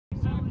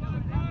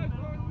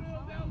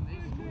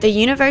The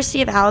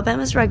University of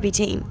Alabama's rugby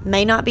team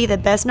may not be the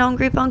best known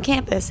group on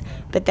campus,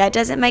 but that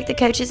doesn't make the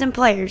coaches and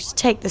players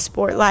take the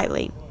sport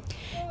lightly.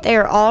 They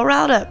are all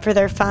riled up for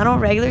their final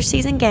regular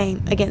season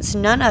game against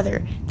none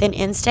other than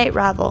in-state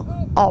rival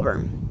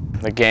Auburn.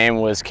 The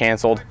game was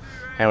canceled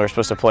and we were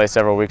supposed to play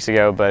several weeks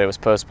ago, but it was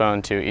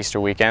postponed to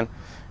Easter weekend,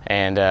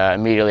 and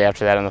immediately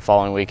after that on the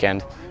following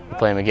weekend we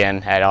play them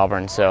again at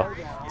Auburn, so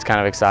it's kind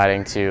of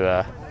exciting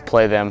to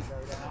play them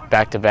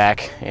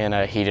back-to-back in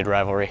a heated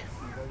rivalry.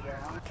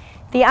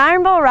 The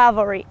Iron Bowl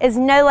rivalry is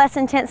no less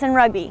intense in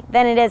rugby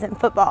than it is in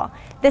football.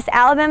 This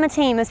Alabama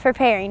team is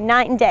preparing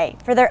night and day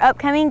for their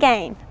upcoming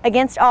game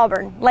against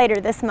Auburn later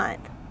this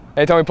month.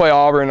 Anytime we play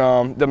Auburn,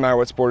 doesn't matter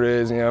what sport it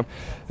is,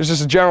 there's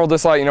just a general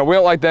dislike. We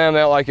don't like them, they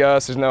don't like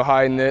us, there's no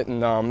hiding it,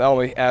 and that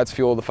only adds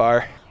fuel to the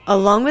fire.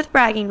 Along with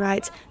bragging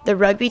rights, the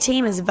rugby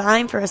team is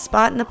vying for a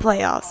spot in the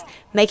playoffs,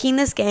 making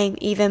this game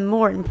even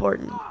more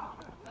important.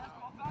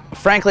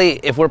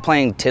 Frankly, if we're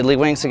playing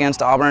tiddlywinks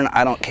against Auburn,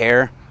 I don't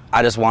care.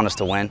 I just want us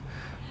to win.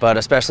 But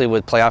especially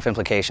with playoff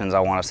implications, I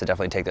want us to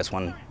definitely take this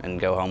one and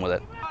go home with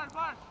it.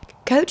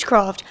 Coach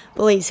Croft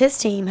believes his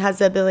team has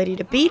the ability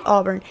to beat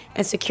Auburn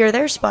and secure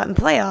their spot in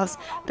playoffs,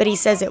 but he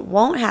says it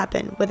won't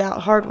happen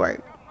without hard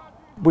work.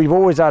 We've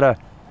always had a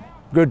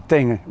good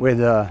thing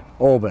with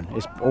Auburn.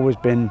 It's always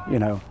been,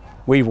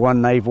 we've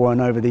won, they've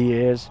won over the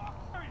years,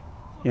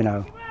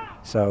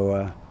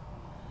 so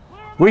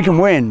we can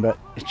win, but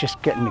it's just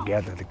getting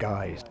together, the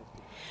guys.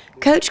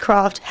 Coach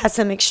Croft has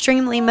some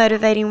extremely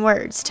motivating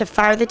words to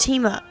fire the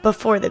team up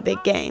before the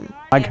big game.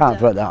 I can't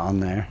put that on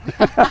there.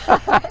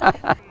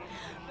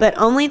 But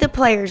only the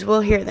players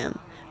will hear them.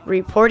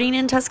 Reporting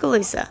in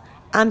Tuscaloosa,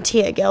 I'm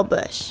Tia Gale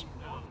Bush.